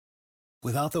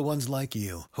Without the ones like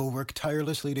you, who work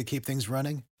tirelessly to keep things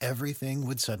running, everything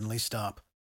would suddenly stop.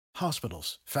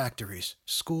 Hospitals, factories,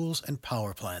 schools, and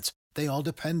power plants, they all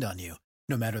depend on you.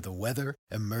 No matter the weather,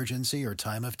 emergency, or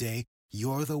time of day,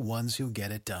 you're the ones who get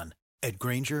it done. At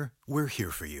Grainger, we're here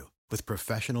for you with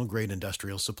professional-grade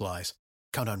industrial supplies.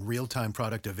 Count on real-time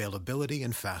product availability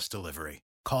and fast delivery.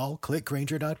 Call,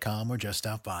 clickgrainger.com, or just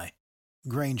stop by.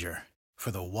 Grainger, for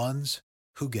the ones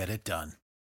who get it done.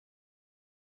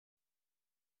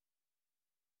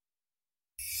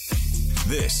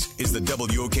 This is the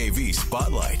WOKV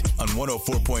Spotlight on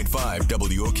 104.5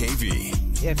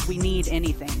 WOKV. If we need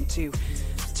anything to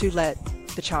let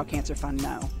the Child Cancer Fund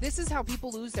know. This is how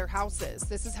people lose their houses.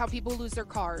 This is how people lose their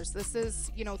cars. This is,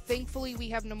 thankfully we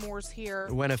have Nemours here.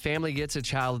 When a family gets a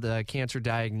child cancer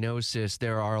diagnosis,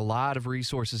 there are a lot of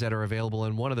resources that are available,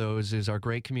 and one of those is our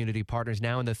great community partners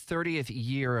now in the 30th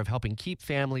year of helping keep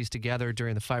families together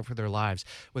during the fight for their lives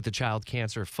with the Child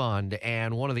Cancer Fund.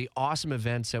 And one of the awesome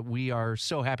events that we are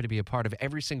so happy to be a part of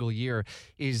every single year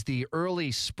is the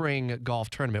early spring golf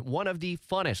tournament, one of the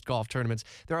funnest golf tournaments.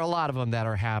 There are a lot of them that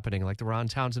are happening, like the Ron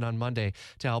Townsend on Monday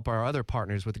to help our other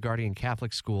partners with the Guardian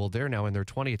Catholic School. They're now in their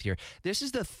 20th year. This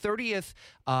is the 30th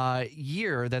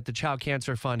year that the Child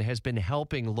Cancer Fund has been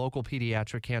helping local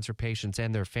pediatric cancer patients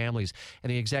and their families. And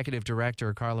the executive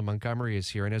director, Carla Montgomery, is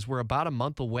here. And as we're about a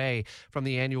month away from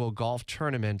the annual golf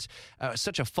tournament,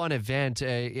 such a fun event,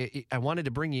 I wanted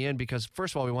to bring you in because,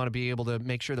 first of all, we want to be able to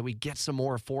make sure that we get some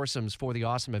more foursomes for the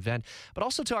awesome event, but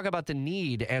also talk about the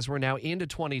need as we're now into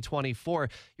 2024.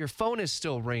 Your phone is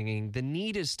still ringing. The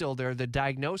need is still there. The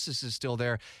diagnosis is still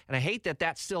there. And I hate that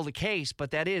that's still the case,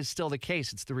 but that is still the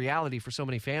case. It's the reality for so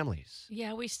many families.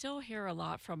 Yeah, we still hear a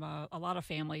lot from a lot of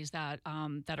families that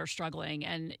are struggling.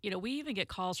 And, we even get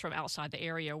calls from outside the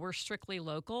area. We're strictly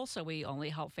local, so we only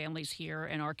help families here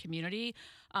in our community.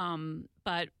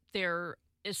 But there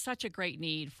is such a great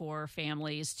need for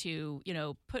families to,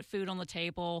 put food on the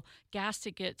table, gas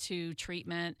to get to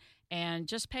treatment, and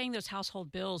just paying those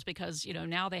household bills because,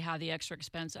 now they have the extra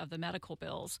expense of the medical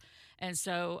bills. And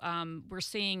so we're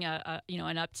seeing an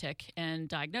uptick in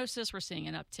diagnosis. We're seeing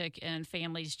an uptick in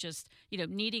families just,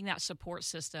 needing that support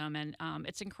system. And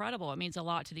it's incredible. It means a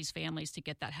lot to these families to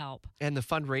get that help. And the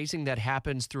fundraising that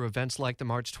happens through events like the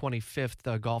March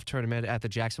 25th golf tournament at the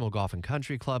Jacksonville Golf and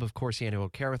Country Club, of course, the annual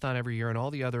Carathon every year, and all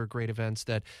the other great events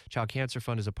that Child Cancer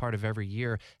Fund is a part of every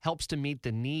year helps to meet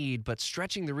the need, but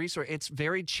stretching the resource, it's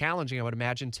very challenging, I would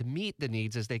imagine, to meet the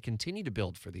needs as they continue to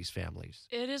build for these families.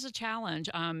 It is a challenge.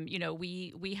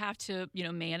 We have to,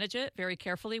 manage it very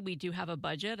carefully. We do have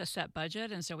a set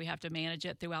budget, and so we have to manage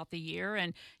it throughout the year.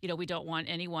 And, we don't want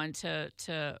anyone to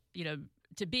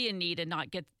be in need and not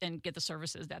get the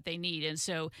services that they need. And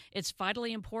so it's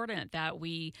vitally important that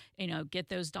we, get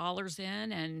those dollars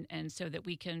in and so that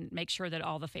we can make sure that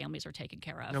all the families are taken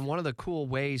care of. And one of the cool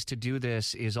ways to do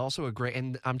this is also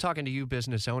and I'm talking to you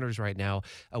business owners right now.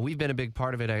 We've been a big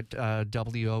part of it at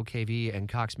WOKV and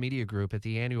Cox Media Group at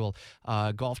the annual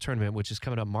golf tournament, which is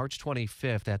coming up March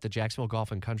 25th at the Jacksonville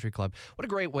Golf and Country Club. What a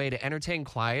great way to entertain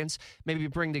clients, maybe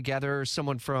bring together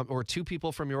someone or two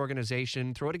people from your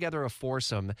organization, throw together a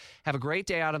foursome, have a great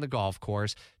day out on the golf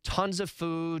course, tons of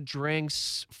food,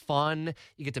 drinks, fun.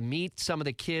 You get to meet some of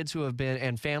the kids who have been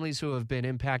and families who have been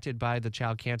impacted by the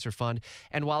Child Cancer Fund.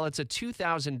 And while it's a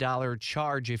 $2,000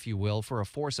 charge, if you will, for a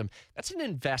foursome, that's an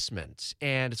investment.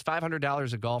 And it's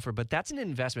 $500 a golfer, but that's an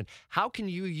investment. How can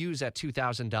you use that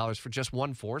 $2,000 for just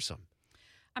one foursome?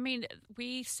 I mean,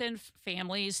 we send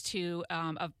families to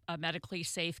a medically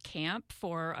safe camp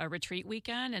for a retreat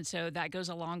weekend, and so that goes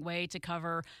a long way to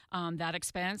cover that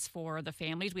expense for the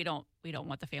families. We don't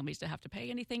want the families to have to pay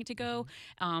anything to go,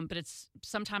 but it's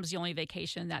sometimes the only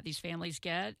vacation that these families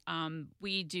get.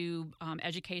 We do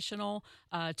educational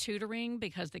tutoring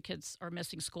because the kids are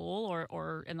missing school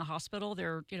or in the hospital.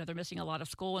 They're missing a lot of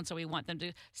school, and so we want them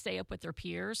to stay up with their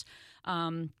peers.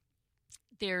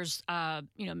 There's,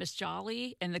 Miss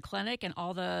Jolly in the clinic and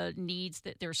all the needs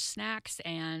that there's snacks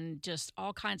and just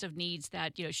all kinds of needs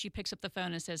that, she picks up the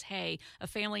phone and says, hey, a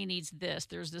family needs this.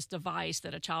 There's this device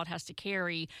that a child has to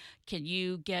carry. Can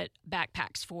you get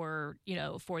backpacks for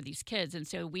these kids? And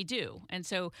so we do. And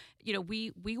so,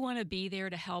 we want to be there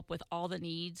to help with all the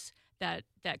needs that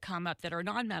come up that are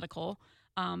non-medical.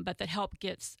 but that help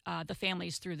get the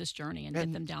families through this journey and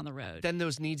get them down the road. Then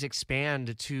those needs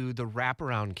expand to the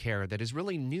wraparound care that is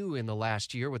really new in the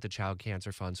last year with the Child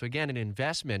Cancer Fund. So again, an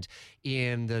investment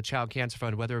in the Child Cancer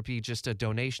Fund, whether it be just a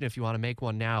donation if you want to make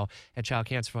one now at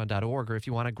childcancerfund.org, or if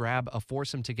you want to grab a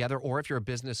foursome together, or if you're a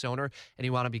business owner and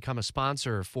you want to become a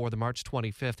sponsor for the March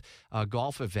 25th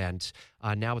golf event,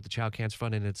 now with the Child Cancer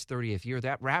Fund in its 30th year,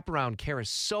 that wraparound care is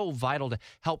so vital to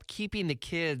help keeping the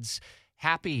kids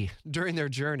happy during their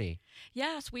journey.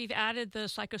 Yes, we've added the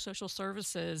psychosocial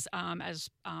services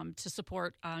to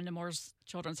support Nemours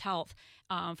Children's Health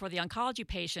for the oncology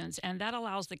patients, and that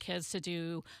allows the kids to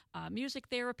do music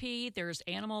therapy. There's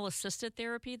animal-assisted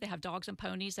therapy. They have dogs and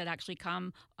ponies that actually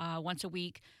come once a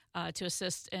week to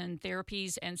assist in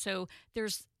therapies, and so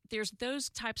there's those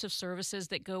types of services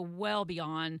that go well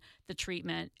beyond the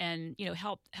treatment and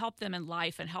help them in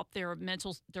life and help their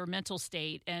mental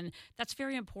state, and that's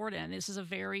very important. This is a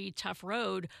very tough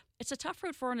road. It's a tough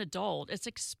road for an adult. It's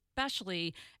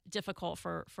especially difficult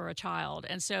for a child,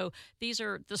 and so these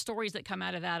are the stories that come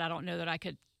out of that. I don't know that I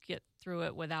could get through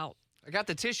it without. I got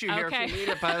the tissue here if you need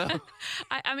it, by the way.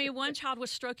 I mean, one child was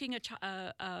stroking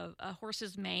a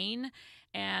horse's mane,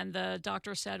 and the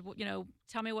doctor said, well,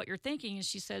 tell me what you're thinking. And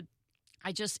she said,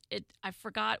 I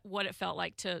forgot what it felt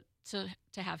like to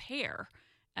have hair.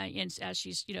 And as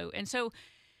she's, and so,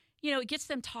 it gets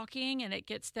them talking, and it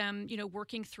gets them,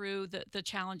 working through the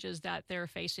challenges that they're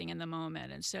facing in the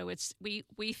moment. And so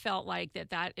we felt like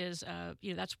that is,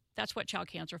 that's what Child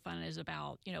Cancer Fund is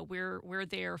about. We're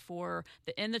there for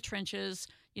in the trenches,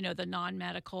 the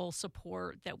non-medical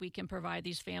support that we can provide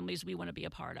these families we want to be a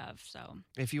part of. So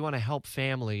if you want to help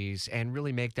families and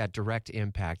really make that direct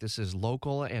impact, this is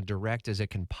local and direct as it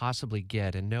can possibly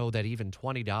get, and know that even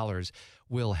 $20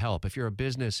 will help. If you're a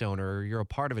business owner or you're a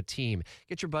part of a team,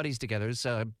 get your buddies together. It's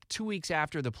 2 weeks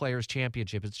after the Players'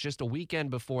 Championship. It's just a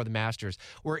weekend before the Masters.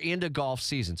 We're into golf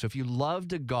season. So if you love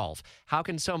to golf, how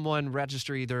can someone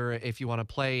register? Either if you want to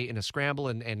play in a scramble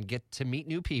and get to meet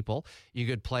new people, you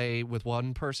could play with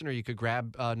one person, or you could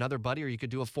grab another buddy, or you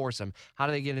could do a foursome. How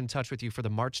do they get in touch with you for the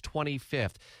March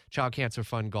 25th Child Cancer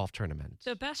Fund Golf Tournament?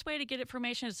 The best way to get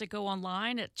information is to go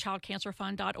online at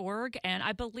childcancerfund.org, and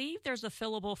I believe there's a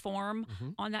fillable form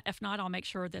on that. If not, I'll make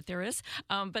sure that there is.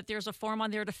 But there's a form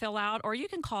on there to fill out, or you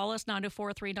can call us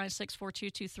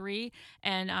 904-396-4223,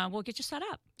 and we'll get you set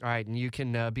up. All right, and you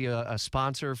can be a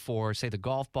sponsor for, say, the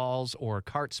golf balls or a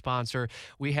cart sponsor.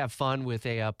 We have fun with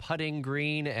a putting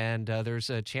green, and there's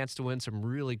a chance to win some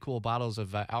really cool bottles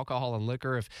of alcohol and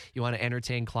liquor if you want to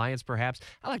entertain clients, perhaps.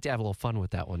 I like to have a little fun with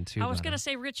that one, too. I was going to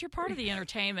say, Rich, you're part of the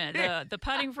entertainment. The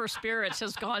putting for spirits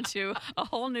has gone to a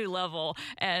whole new level,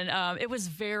 and it was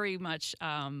very much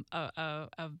a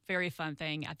very fun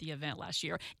thing at the event last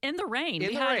year. In the rain.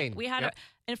 We had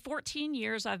in 14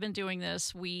 years I've been doing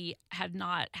this, we had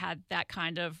not had that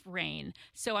kind of rain.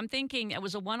 So I'm thinking it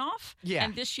was a one-off. Yeah.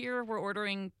 And this year we're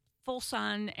ordering full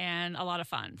sun and a lot of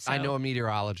fun. So. I know a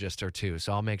meteorologist or two,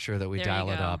 so I'll make sure that we dial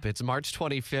it up. It's March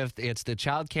 25th. It's the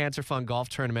Child Cancer Fund Golf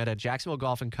Tournament at Jacksonville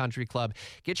Golf and Country Club.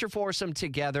 Get your foursome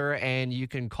together, and you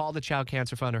can call the Child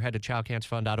Cancer Fund or head to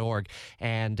childcancerfund.org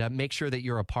and make sure that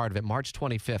you're a part of it. March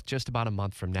 25th, just about a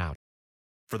month from now.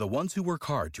 For the ones who work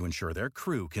hard to ensure their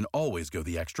crew can always go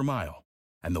the extra mile,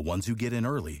 and the ones who get in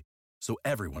early so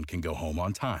everyone can go home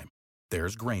on time,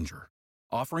 there's Grainger,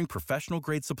 offering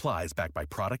professional-grade supplies backed by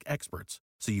product experts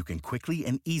so you can quickly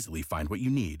and easily find what you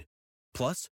need.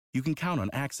 Plus, you can count on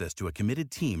access to a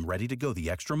committed team ready to go the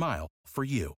extra mile for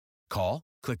you. Call,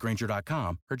 click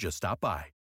Grainger.com, or just stop by.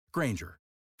 Grainger,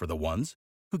 for the ones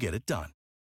who get it done.